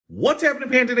What's happening,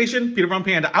 Panda Nation? Peter from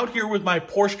Panda out here with my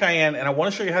Porsche Cayenne, and I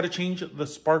want to show you how to change the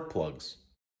spark plugs.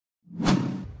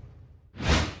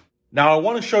 Now, I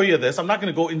want to show you this. I'm not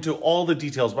going to go into all the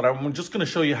details, but I'm just going to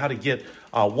show you how to get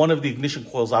one of the ignition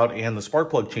coils out and the spark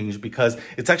plug changed, because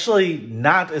it's actually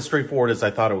not as straightforward as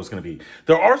I thought it was going to be.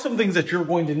 There are some things that you're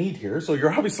going to need here. So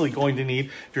you're obviously going to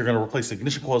need, if you're going to replace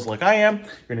ignition coils like I am,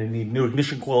 you're going to need new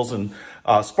ignition coils and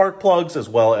spark plugs, as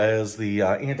well as the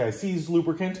anti-seize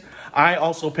lubricant. I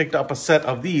also picked up a set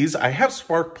of these. I have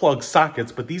spark plug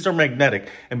sockets, but these are magnetic.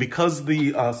 And because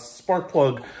the spark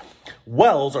plug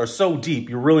wells are so deep,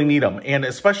 you really need them. And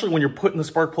especially when you're putting the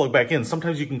spark plug back in,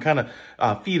 sometimes you can kind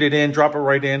of feed it in, drop it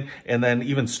right in, and then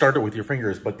even start it with your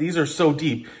fingers. But these are so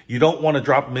deep, you don't want to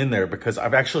drop them in there, because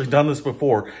I've actually done this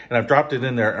before, and I've dropped it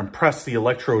in there and pressed the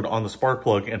electrode on the spark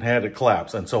plug and had it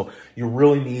collapse. And so you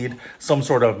really need some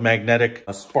sort of magnetic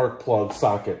spark plug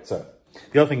socket set.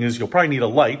 The other thing is you'll probably need a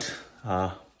light.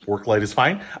 Work light is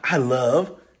fine. I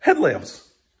love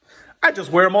headlamps. I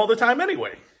just wear them all the time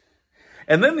anyway.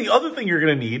 And then the other thing you're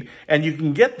going to need, and you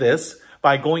can get this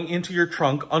by going into your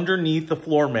trunk underneath the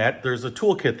floor mat. There's a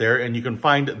toolkit there, and you can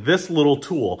find this little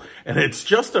tool. And it's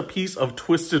just a piece of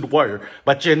twisted wire.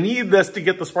 But you need this to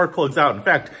get the spark plugs out. In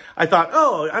fact, I thought,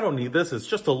 oh, I don't need this. It's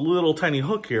just a little tiny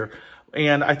hook here.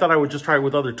 And I thought I would just try it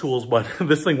with other tools, but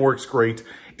this thing works great.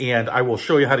 And I will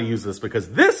show you how to use this,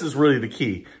 because this is really the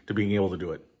key to being able to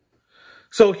do it.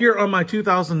 So here on my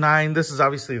 2009, this is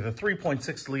obviously the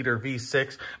 3.6 liter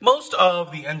V6. Most of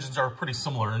the engines are pretty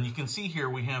similar, and you can see here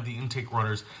we have the intake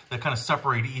runners that kind of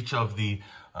separate each of the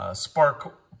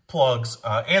spark plugs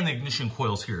and the ignition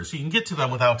coils here. So you can get to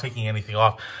them without taking anything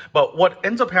off. But what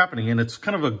ends up happening, and it's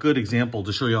kind of a good example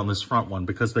to show you on this front one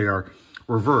because they are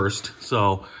reversed.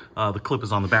 So the clip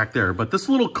is on the back there. But this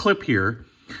little clip here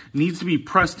needs to be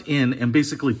pressed in and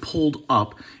basically pulled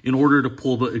up in order to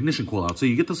pull the ignition coil out. So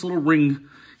you get this little ring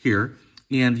here,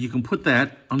 and you can put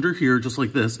that under here just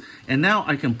like this. And now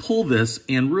I can pull this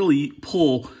and really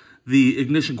pull the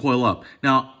ignition coil up.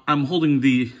 Now, I'm holding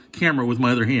the camera with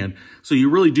my other hand, so you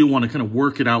really do want to kind of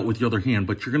work it out with the other hand,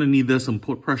 but you're going to need this and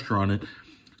put pressure on it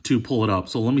to pull it up.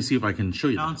 So let me see if I can show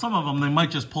you. Now, on some of them, they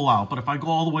might just pull out, but if I go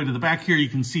all the way to the back here, you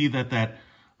can see that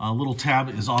little tab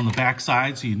is on the back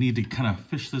side, so you need to kind of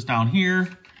fish this down here.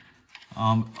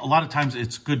 A lot of times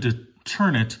it's good to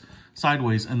turn it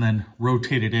sideways and then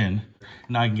rotate it in.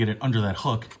 Now I can get it under that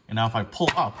hook, and now if I pull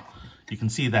up, you can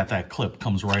see that that clip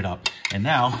comes right up. And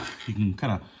now you can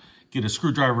kind of get a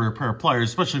screwdriver or a pair of pliers,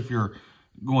 especially if you're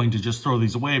going to just throw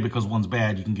these away because one's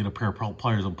bad, you can get a pair of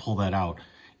pliers and pull that out.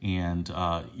 And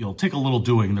you'll take a little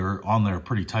doing. They're on there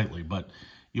pretty tightly, but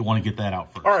you want to get that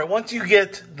out first. All right, once you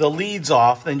get the leads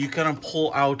off, then you kind of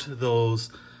pull out those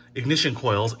ignition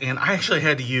coils. And I actually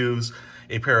had to use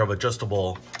a pair of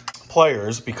adjustable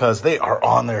pliers because they are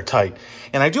on there tight.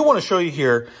 And I do want to show you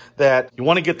here that you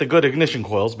want to get the good ignition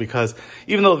coils, because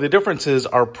even though the differences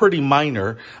are pretty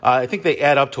minor, I think they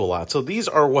add up to a lot. So these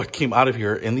are what came out of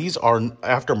here, and these are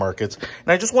aftermarkets.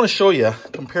 And I just want to show you,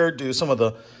 compared to some of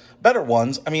the better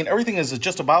ones, I mean, everything is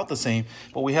just about the same,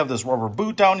 but we have this rubber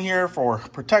boot down here for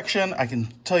protection. I can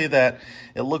tell you that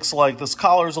it looks like this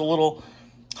collar is a little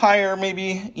higher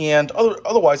maybe, and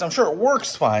otherwise I'm sure it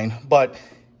works fine, but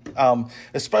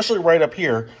especially right up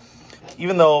here,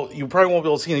 even though you probably won't be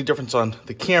able to see any difference on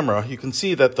the camera, you can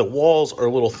see that the walls are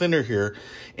a little thinner here,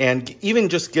 and even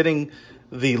just getting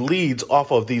the leads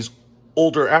off of these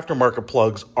older aftermarket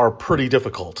plugs are pretty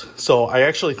difficult. So I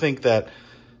actually think that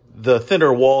the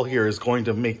thinner wall here is going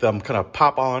to make them kind of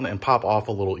pop on and pop off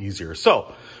a little easier.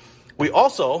 So we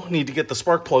also need to get the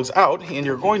spark plugs out, and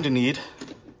you're going to need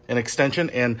an extension.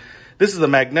 And this is the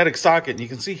magnetic socket. You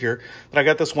can see here that I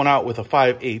got this one out with a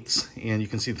 5/8, and you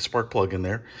can see the spark plug in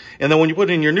there. And then when you put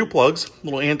in your new plugs,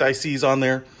 little anti-seize on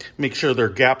there, make sure they're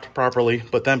gapped properly.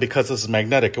 But then because this is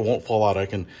magnetic, it won't fall out. I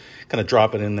can kind of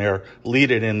drop it in there,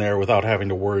 lead it in there without having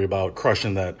to worry about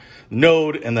crushing that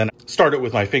node, and then start it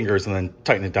with my fingers and then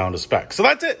tighten it down to spec. So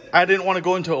that's it. I didn't want to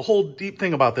go into a whole deep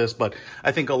thing about this, but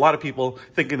I think a lot of people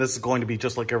thinking this is going to be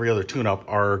just like every other tune-up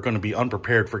are going to be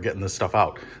unprepared for getting this stuff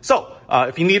out. So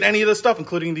if you need any of this stuff,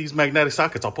 including these magnetic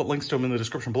sockets, I'll put links to them in the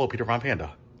description below. Peter von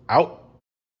Panda, out.